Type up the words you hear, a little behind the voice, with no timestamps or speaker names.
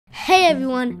Hey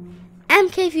everyone,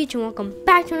 MK Future, welcome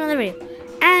back to another video.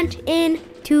 And in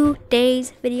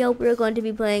today's video, we're going to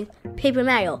be playing Paper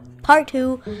Mario Part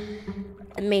 2.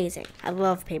 Amazing. I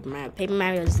love Paper Mario. Paper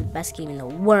Mario is the best game in the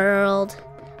world.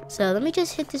 So let me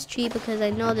just hit this tree because I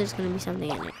know there's going to be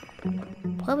something in it.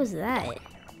 What was that?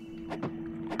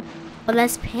 Oh,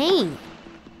 that's paint.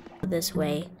 This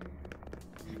way.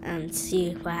 And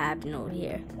see what happened over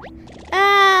here.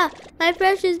 Ah! My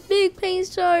precious big paint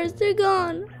stars, they're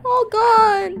gone. All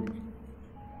gone.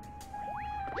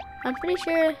 I'm pretty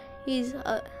sure he's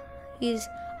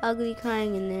ugly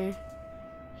crying in there.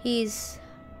 He's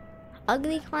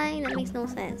ugly crying? That makes no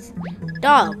sense.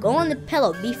 Dog, go on the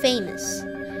pillow, be famous.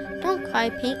 Don't cry,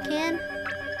 paint can.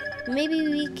 Maybe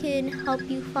we can help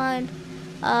you find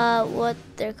what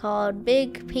they're called,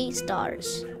 big paint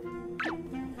stars.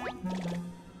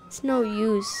 It's no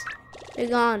use. They're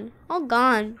gone. All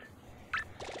gone.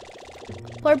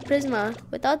 Poor Prisma.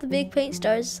 Without the big paint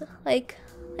stars. Like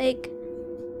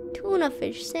tuna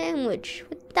fish sandwich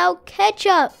without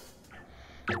ketchup.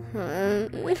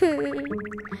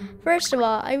 First of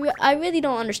all, I really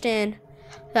don't understand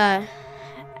that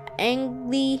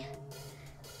angry.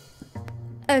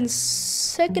 And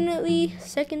secondly,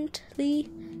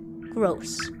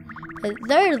 gross. But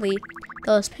thirdly,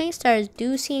 those paint stars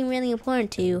do seem really important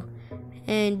to you,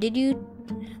 and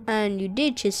you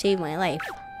did just save my life.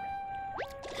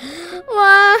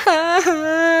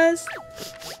 What?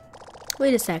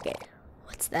 Wait a second.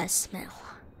 What's that smell?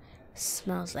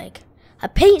 Smells like a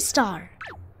paint star.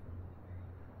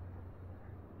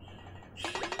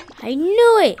 I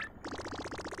knew it.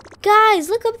 Guys,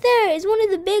 look up there. It's one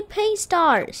of the big paint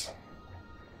stars.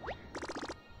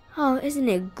 Oh, isn't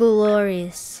it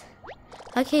glorious?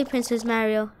 Okay, Princess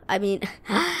Mario.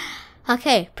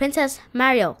 Okay, Princess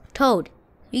Mario, Toad.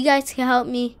 You guys can help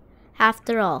me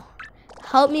after all.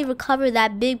 Help me recover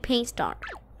that big paint star.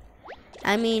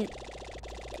 I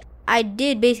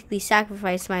did basically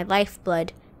sacrifice my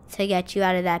lifeblood to get you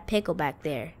out of that pickle back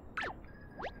there.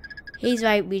 He's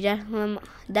right, we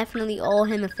definitely owe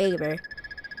him a favor.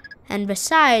 And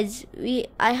besides,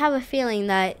 I have a feeling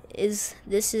that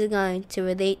this is going to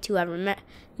relate to our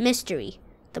mystery.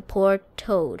 The poor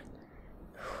Toad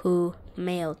who was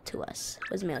mailed to us.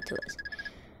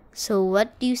 So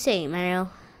what do you say, Mario?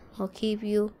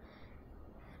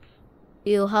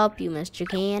 We'll help you, Mr.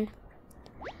 Can.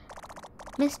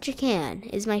 Mr. Can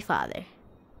is my father.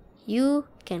 You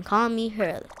can call me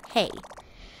Hurley. Hey.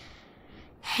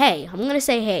 Hey, I'm gonna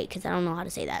say hey because I don't know how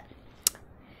to say that.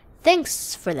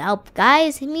 Thanks for the help,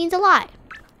 guys. It means a lot.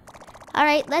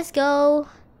 Alright, let's go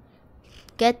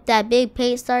get that big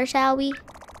paint star, shall we?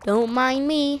 Don't mind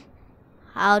me.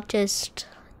 I'll just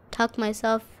tuck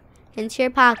myself into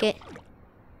your pocket.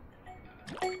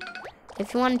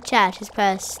 If you want to chat, just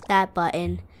press that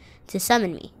button to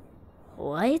summon me.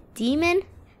 What? Demon?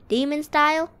 Demon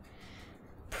style?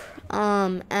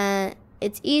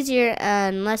 It's easier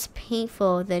and less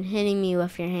painful than hitting me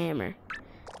with your hammer.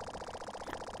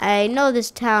 I know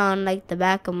this town like the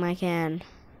back of my hand,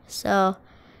 so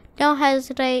don't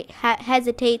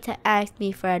hesitate to ask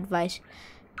me for advice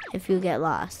if you get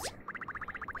lost.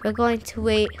 We're going to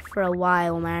wait for a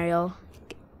while, Mario.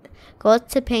 Go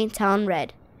to Paint Town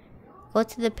Red. Go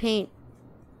to the Paint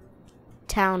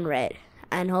Town Red,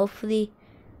 and hopefully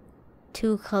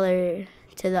to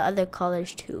the other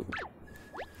colors too.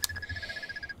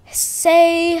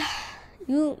 May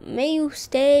you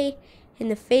stay in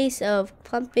the face of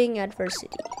clumping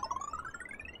adversity.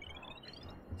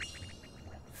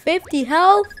 50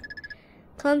 health?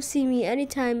 Come see me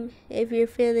anytime if you're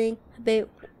feeling a bit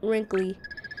wrinkly.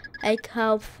 I can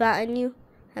help fatten you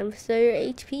and restore your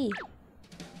HP.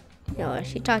 Yo,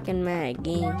 she talking mad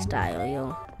game style,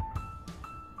 yo.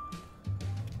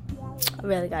 I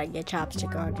really gotta get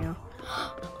chopstick on, yo.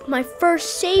 My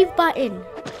first save button.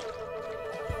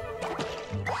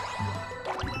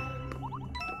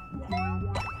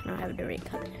 I don't have the right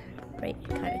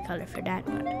kind of color for that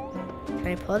one. Can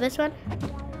I pull this one?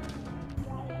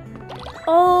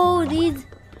 Oh,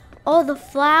 the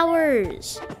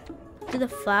flowers. Do the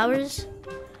flowers?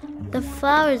 The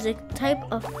flowers, the type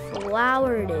of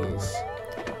flower it is.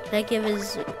 That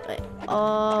gives,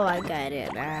 oh, I get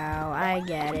it now.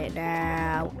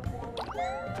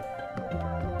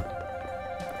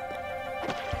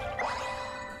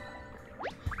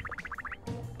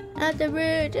 Not the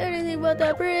bridge, anything but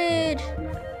the bridge.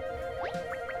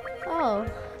 Oh,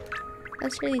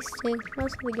 that's really stink.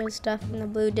 Most of the good stuff in the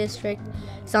blue district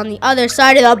is on the other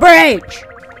side of the bridge.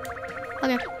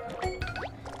 Okay.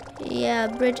 Yeah,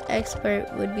 a bridge expert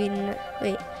would be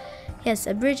Yes,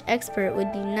 a bridge expert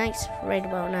would be nice right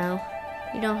about now.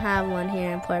 You don't have one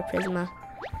here in Port Prisma.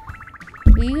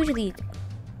 We usually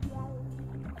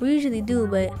do,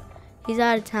 but he's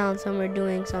out of town somewhere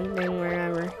doing something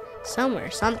wherever.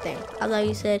 Something. I thought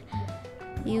you said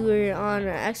you were on an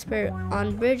expert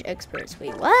on bridge experts.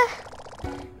 Wait, what?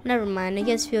 Never mind. I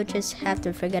guess we'll just have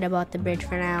to forget about the bridge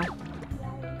for now.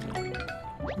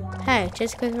 Hey,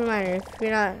 just a quick reminder, if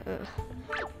you're not...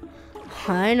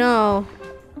 I know.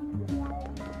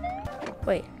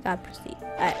 Wait, gotta press the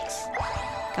X.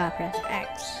 Gotta press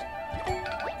X.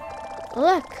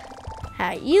 Look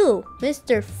at you,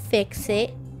 Mr.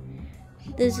 Fix-It.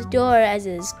 This door is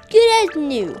as good as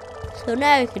new. So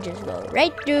now you can just go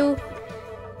right through.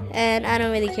 And I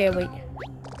don't really care what...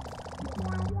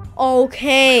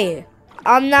 Okay.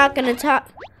 I'm not gonna talk...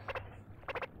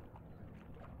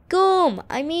 Boom!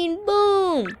 I mean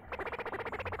boom!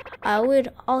 I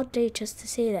waited all day just to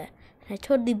say that. And I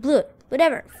totally blew it.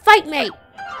 Whatever. Fight me!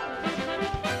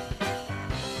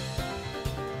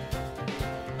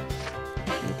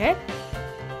 Okay.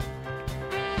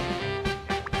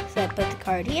 So I put the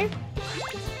card here.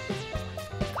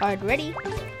 Card ready.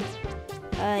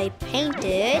 I paint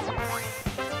it.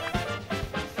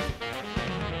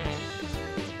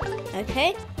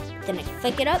 Okay. Then I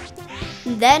flick it up.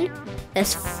 And then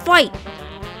let's fight.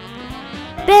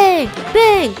 Bang!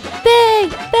 Bang! Bang!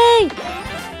 Bang!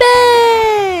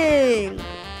 Bang!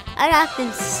 I knocked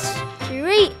him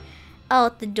straight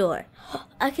out the door.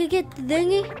 I could get the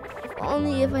thingy.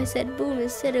 Only if I said boom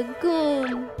instead of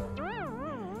goom.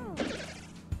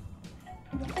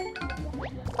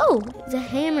 Oh, it's a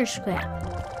hammer scrap.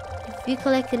 If you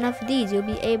collect enough of these, you'll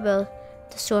be able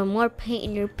to store more paint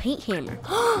in your paint hammer.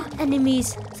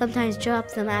 Enemies sometimes drop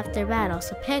them after battle,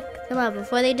 so pick them up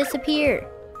before they disappear.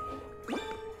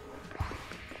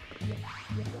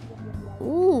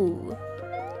 Ooh.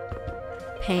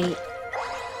 Paint.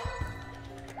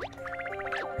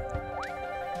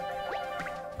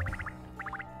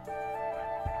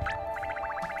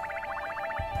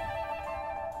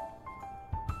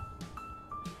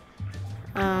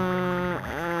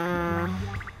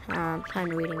 I'm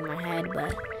kind of reading in my head,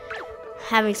 but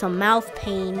having some mouth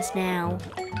pains now.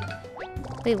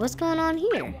 Wait, what's going on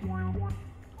here?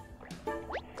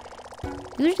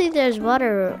 Usually there's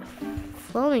water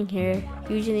flowing here,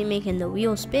 usually making the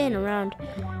wheel spin around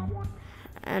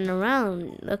and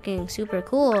around, looking super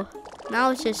cool.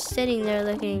 Now it's just sitting there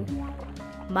looking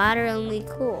moderately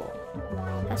cool.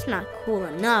 That's not cool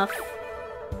enough.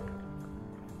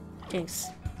 Jinx.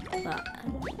 Well,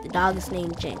 the dog is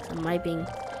named Jinx. I'm wiping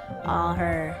all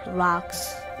her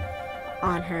rocks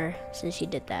on her since she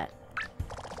did that.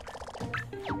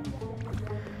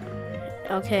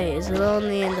 Okay, it's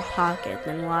only in the pocket,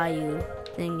 then why you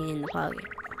thingy in the pocket?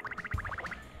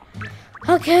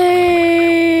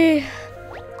 Okay.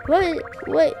 Wait,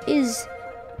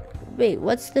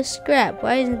 what's the scrap?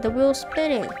 Why isn't the wheel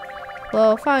spinning?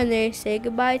 Well, fine there. Say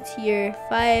goodbye to your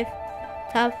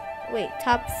top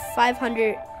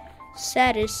 500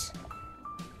 status.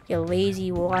 You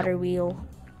lazy water wheel.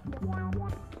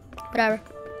 Whatever.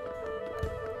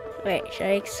 Wait, should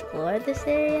I explore this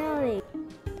area?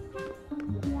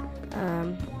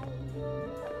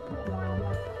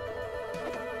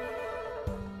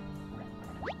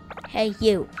 Hey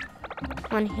you,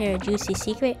 want to hear a juicy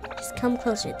secret? Just come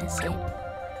closer this way.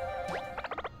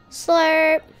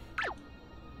 Slurp!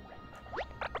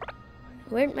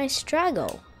 Where'd my straw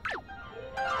go?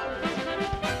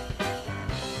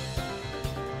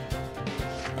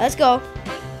 Let's go.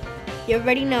 You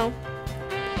already know.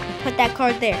 Put that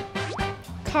card there.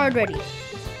 Card ready.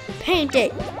 Paint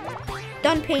it.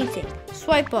 Done painting.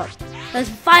 Swipe up. Let's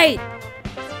fight!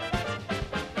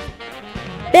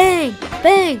 Bang!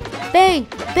 Bang! Bang!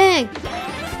 Bang!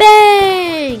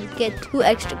 Bang! Get 2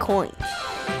 extra coins.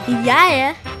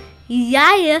 Yeah!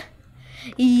 Yeah!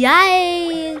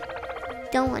 Yeah!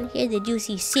 Don't want to hear the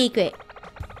juicy secret.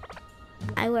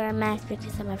 I wear a mask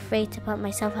because I'm afraid to put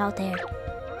myself out there.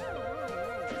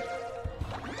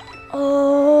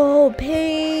 Oh,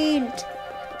 paint!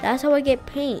 That's how I get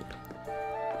paint.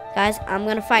 Guys, I'm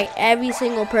gonna fight every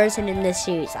single person in this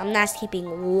series. I'm not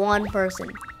skipping one person.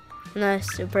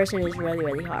 Unless the person is really,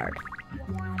 really hard.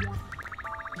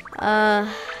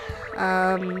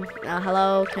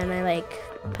 Hello, can I, like,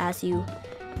 pass you?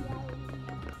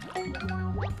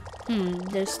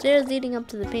 The stairs leading up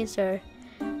to the paint store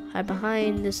are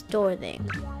behind this door thing.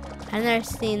 I've never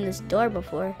seen this door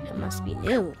before. It must be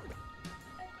new.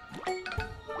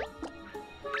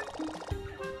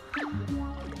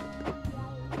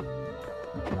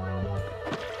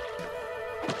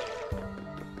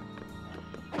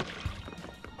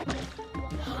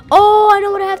 Oh, I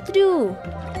know what I have to do.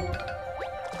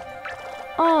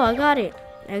 I got it.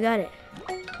 I got it.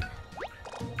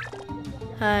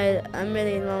 Hi, I'm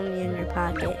really lonely in your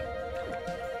pocket.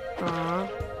 Aw.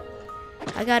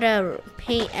 I gotta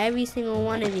paint every single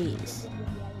one of these.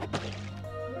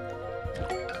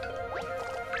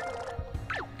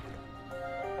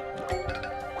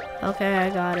 Okay, I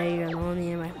got it. You're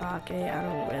lonely in my pocket. I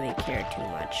don't really care too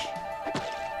much.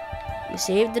 You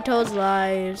saved the Toad's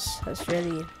lives. That's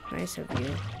really nice of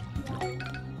you.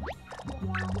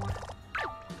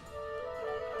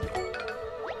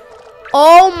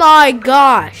 Oh my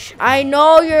gosh! I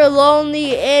know you're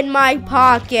lonely in my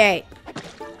pocket.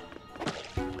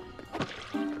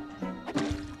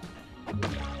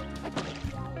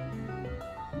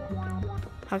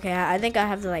 Okay, I think I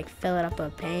have to like fill it up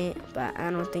with paint, but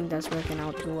I don't think that's working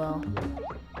out too well.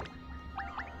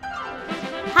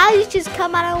 How you just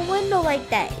come out of a window like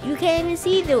that? You can't even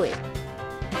see through it.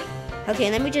 Okay,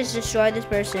 let me just destroy this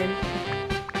person.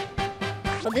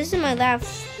 Well, this is my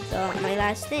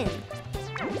last thing.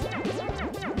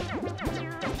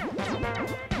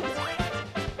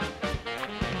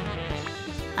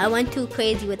 I went too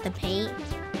crazy with the paint,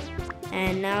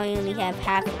 and now I only have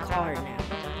half a car now.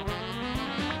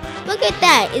 Look at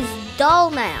that, it's dull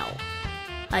now.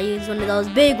 I used one of those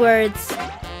big words.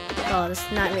 Oh, it's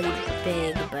not really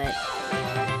big, but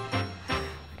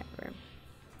whatever.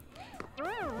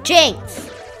 Jinx!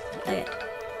 Okay.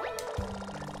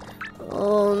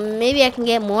 Oh, maybe I can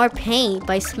get more paint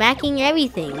by smacking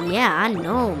everything. Yeah, I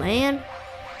know, man.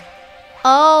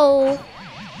 Oh.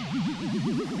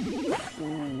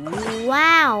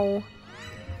 Wow.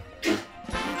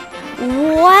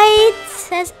 What?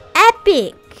 That's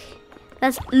epic.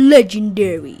 That's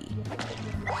legendary.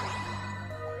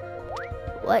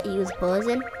 What? He was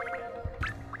posing?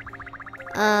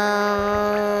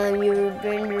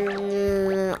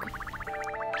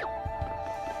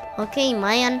 Okay,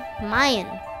 Mayan.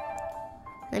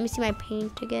 Let me see my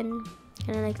paint again.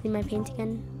 Can I like see my paint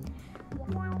again?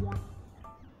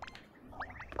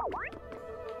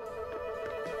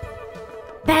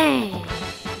 Bang!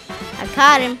 I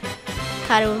caught him.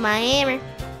 Caught him with my hammer.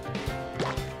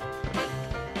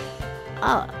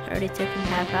 Oh, I already took him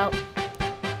half out.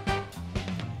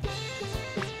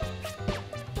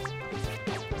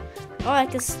 Oh, I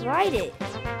can slide it.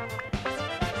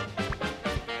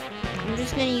 I'm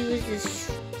just gonna use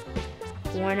this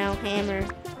worn out hammer.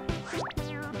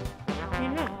 I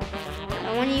don't know.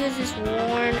 I wanna use this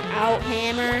worn out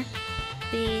hammer,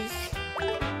 please.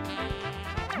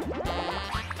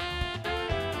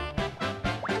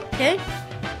 Okay.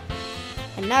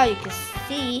 And now you can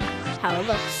see how it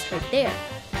looks right there.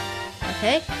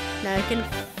 Okay. Now I can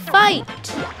fight.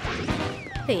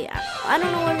 Hey, I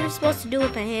don't know what you're supposed to do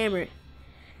with the hammer.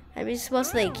 Are we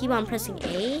supposed to like keep on pressing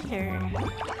A or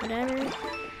whatever?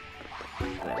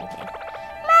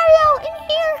 Mario, in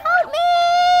here, help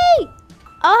me!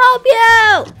 I'll help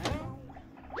you!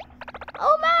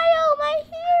 Oh, Mario, my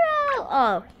hero!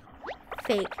 Oh,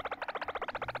 fake.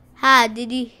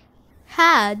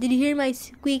 Did you hear my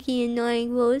squeaky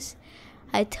annoying voice?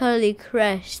 I totally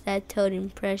crushed that Toad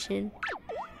impression.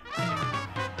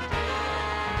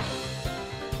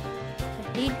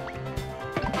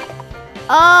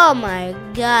 Oh my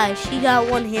gosh, he got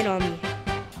one hit on me.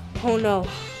 Oh no.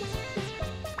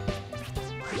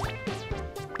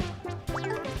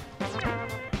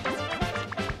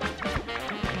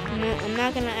 I'm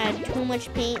not gonna add too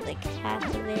much paint, like half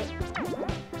of it.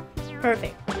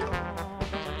 Perfect.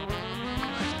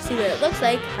 See what it looks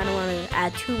like. I don't want to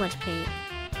add too much paint.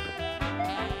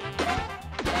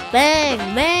 Bang,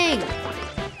 bang.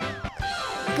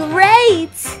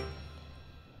 Great.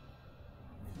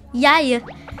 Yeah.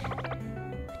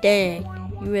 Dang,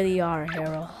 you really are a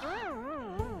hero.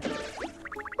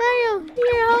 Mario,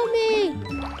 here, help me.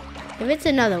 If it's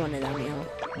another one of them, you know.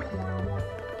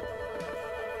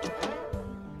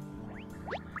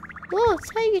 Whoa,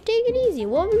 Tiger, take it easy.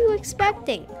 What were you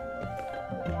expecting?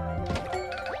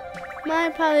 My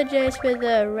apologies for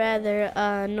the rather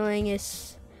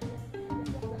annoyingness.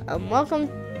 Welcome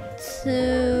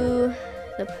to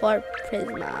the Port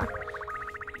Prisma.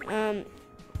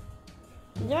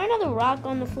 Is there another rock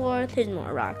on the floor? There's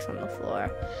more rocks on the floor.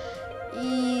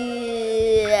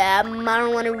 Yeah, I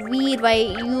don't want to read right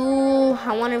you.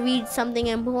 I want to read something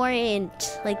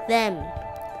important, like them.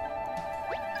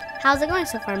 How's it going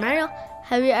so far, Mario?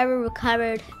 Have you ever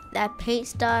recovered that paint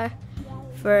star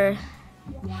for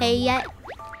Hay yet?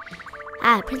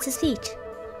 Ah, Princess Peach.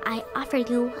 I offer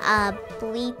you a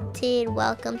belated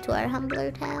welcome to our humbler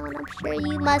town. I'm sure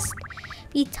you must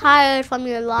be tired from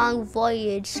your long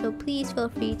voyage, so please feel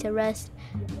free to rest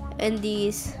in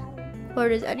these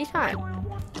quarters anytime.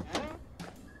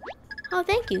 Oh,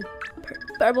 thank you,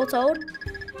 Purple Toad.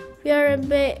 We are a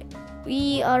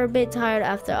bit tired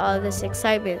after all this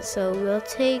excitement, so we'll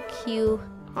take you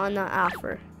on the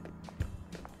offer.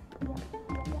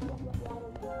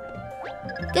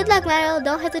 Good luck, Mario.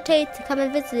 Don't hesitate to come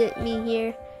and visit me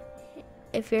here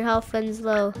if your health runs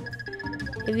low.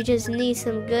 If you just need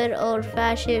some good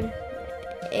old-fashioned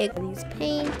these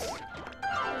paints.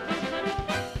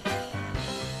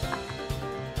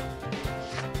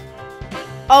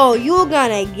 Oh, you're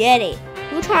gonna get it.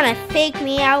 You trying to fake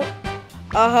me out?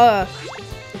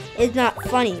 It's not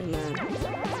funny, man.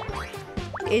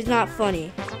 It's not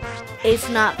funny. It's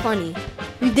not funny.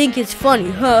 You think it's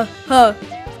funny?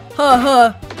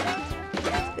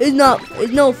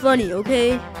 It's no funny,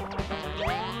 okay?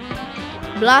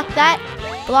 Block that.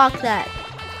 Block that.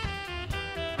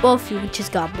 Both of you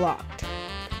just got blocked.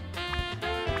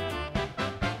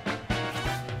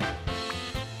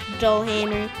 Dull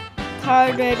hammer.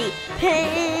 Card ready.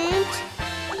 Paint.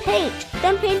 Paint.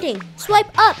 Done painting.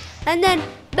 Swipe up and then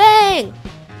bang.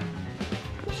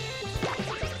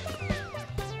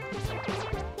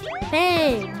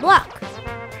 Bang. Block.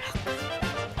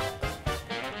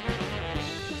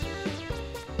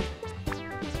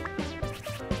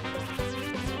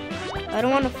 I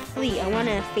don't want to flee. I want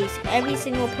to face every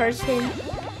single person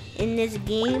in this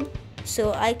game,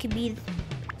 so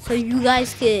you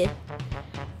guys could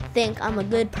think I'm a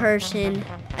good person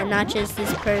and not just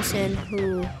this person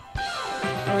who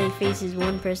only faces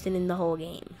one person in the whole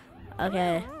game.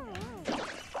 Okay.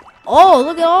 Oh,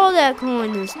 look at all that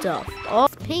coin and stuff. Oh,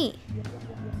 paint.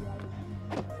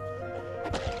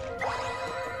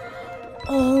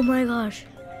 Oh my gosh.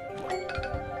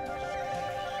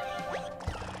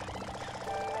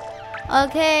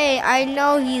 Okay, I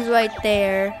know he's right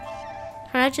there.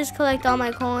 Can I just collect all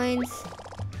my coins?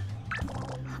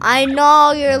 I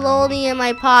know you're lonely in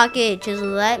my pocket. Just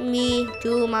let me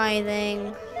do my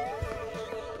thing.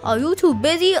 Are you too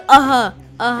busy?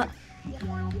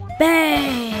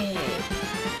 Bang!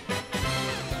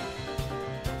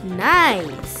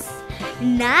 Nice.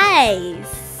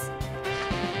 Nice.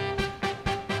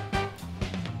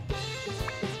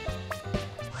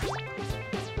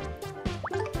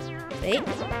 Wait.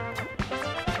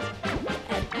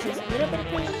 Add just a little bit of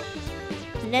paint.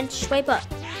 And then swipe up.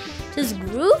 Just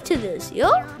groove to this, yo.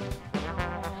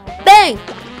 Bang!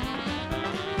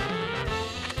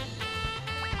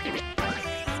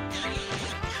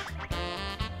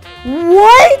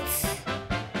 What?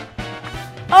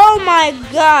 Oh my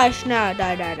gosh. Now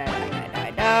die, die, die, die,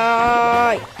 die, die,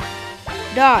 die.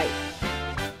 Die.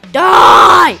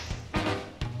 Die!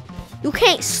 You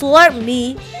can't slurp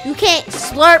me. You can't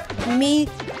slurp me,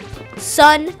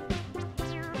 son.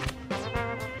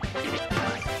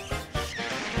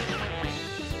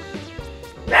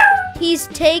 He's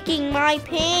taking my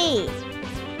paint.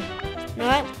 You know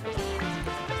what?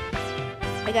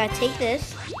 I gotta take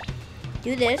this,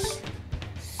 do this,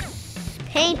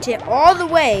 paint it all the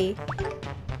way,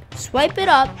 swipe it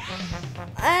up,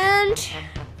 and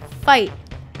fight.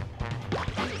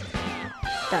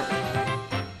 Done.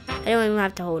 I don't even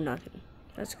have to hold nothing.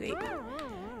 That's great.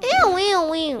 Ew,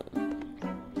 ew, ew.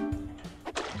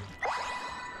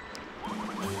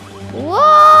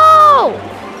 Whoa!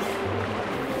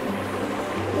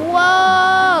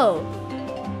 Whoa!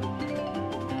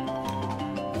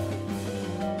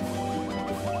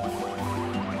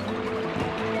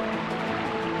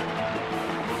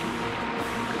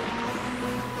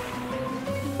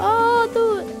 Oh,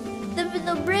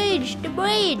 the bridge,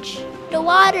 the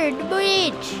water, the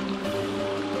bridge.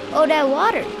 Oh, that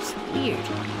water is weird.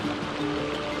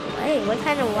 Hey, what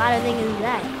kind of water thing is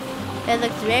that? That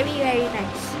looks very, very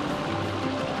nice.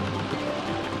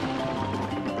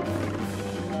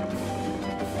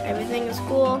 Everything is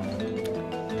cool.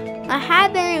 My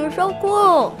hatband was so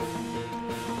cool.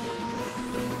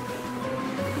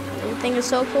 Everything is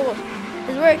so cool.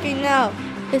 It's working now.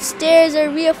 The stairs are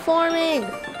reforming.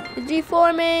 It's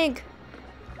reforming.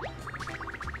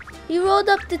 You rolled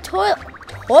up the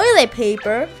toilet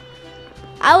paper.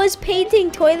 I was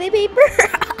painting toilet paper.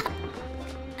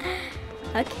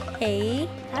 Okay,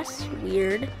 that's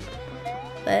weird,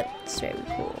 but it's very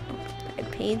cool. I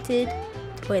painted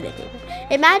toilet paper.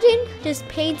 Imagine just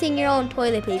painting your own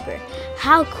toilet paper.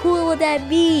 How cool would that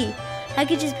be? I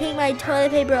could just paint my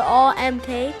toilet paper all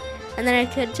MK, and then I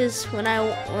could just when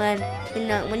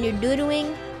you're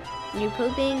doodling, when you're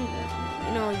pooping,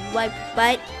 you know, wipe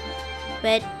butt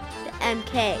with the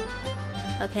MK.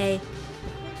 Okay,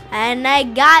 and I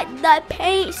got the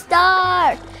paint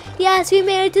star. Yes, we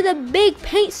made it to the big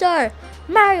paint star.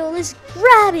 Mario, let's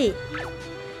grab it.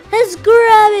 Let's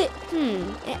grab it.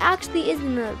 It actually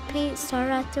isn't a paint star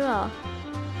after all.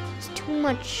 too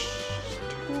much.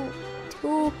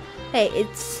 Hey,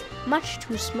 it's much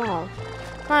too small.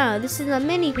 Wow, this is a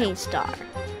mini paint star.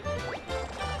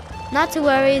 Not to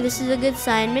worry, this is a good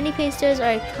sign. Mini paint stars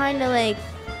are kind of like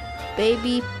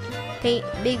big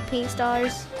paint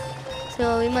stars.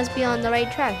 So we must be on the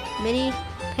right track. Mini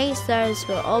paint stars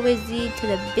will always lead to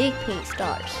the big paint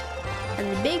stars. And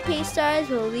the big paint stars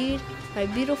will lead my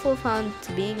beautiful fountain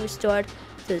to being restored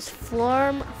to its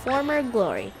former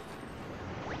glory.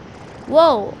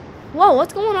 Whoa,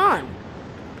 what's going on?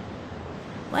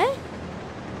 What?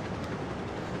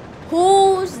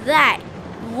 Who's that?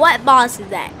 What boss is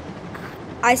that?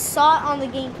 I saw it on the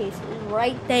game case. It was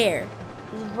right there.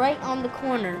 It was right on the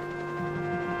corner.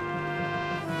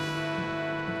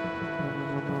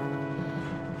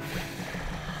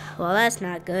 Well, that's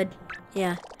not good.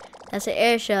 Yeah, that's an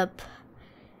airship.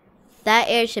 That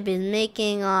airship is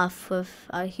making off with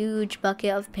a huge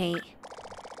bucket of paint.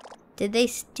 Did they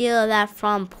steal that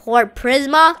from Port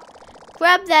Prisma?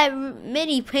 Grab that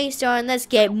mini paint star and let's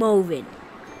get moving.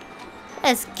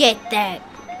 Let's get that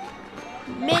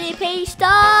mini paint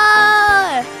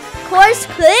star! Course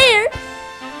clear!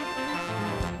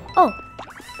 Oh,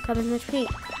 grab as much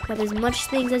paint. Grab as much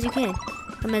things as you can.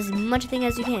 Grab as much thing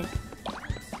as you can.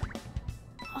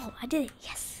 Oh, I did it.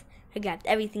 Yes. I got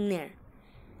everything there.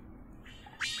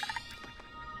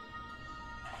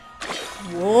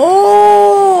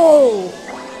 Whoa!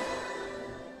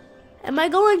 Am I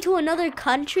going to another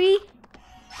country?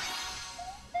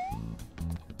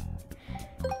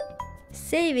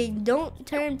 Saving, don't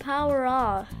turn power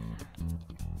off.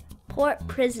 Port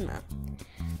Prisma.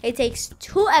 It takes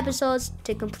 2 episodes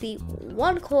to complete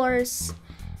 1 course.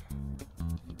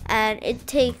 And it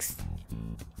takes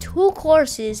 2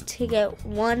 courses to get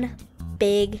 1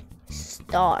 big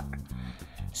star.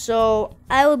 So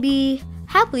I will be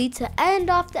happy to end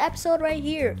off the episode right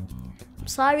here. I'm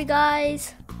sorry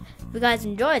guys. If you guys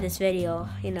enjoyed this video,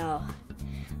 you know,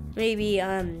 maybe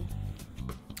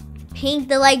paint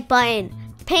the like button.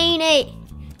 Paint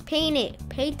the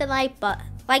like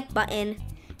button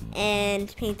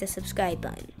and paint the subscribe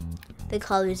button. The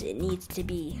colors it needs to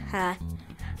be.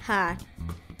 Cause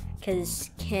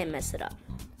can't mess it up.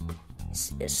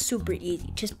 It's super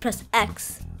easy. Just press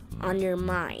X on your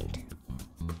mind.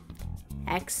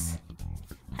 X.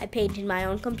 I painted my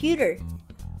own computer.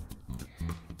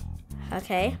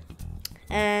 Okay.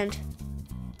 And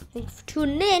thanks for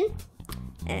tuning in.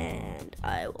 And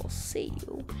I will see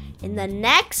you in the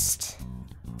next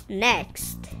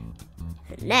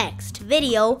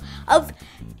video of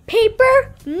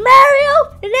Paper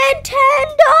Mario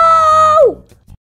Nintendo!